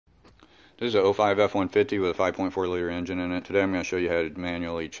This is a '05 F-150 with a 5.4 liter engine in it. Today I'm going to show you how to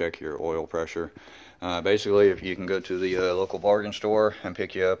manually check your oil pressure. Basically, if you can go to the local bargain store and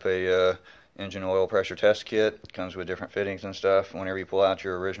pick you up a engine oil pressure test kit. It comes with different fittings and stuff. Whenever you pull out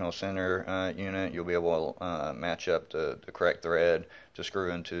your original center unit, you'll be able to match up the correct thread to screw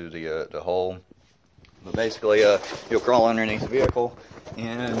into the hole. But basically, you'll crawl underneath the vehicle,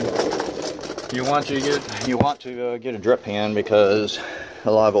 and you want to get a drip pan because a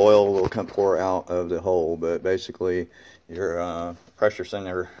lot of oil will pour out of the hole. But basically, your pressure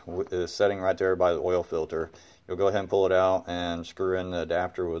sender is setting right there by the oil filter. You'll go ahead and pull it out and screw in the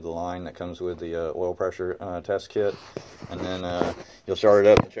adapter with the line that comes with the oil pressure test kit, and then you'll start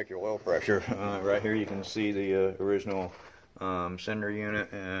it up and check your oil pressure. Right here you can see the original sender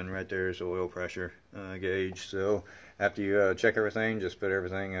unit, and right there is the oil pressure gauge. So after you check everything, just put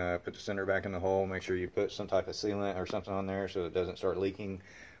the sender back in the hole. Make sure you put some type of sealant or something on there so it doesn't start leaking.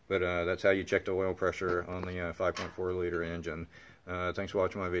 But that's how you check the oil pressure on the 5.4 liter engine. Thanks for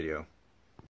watching my video.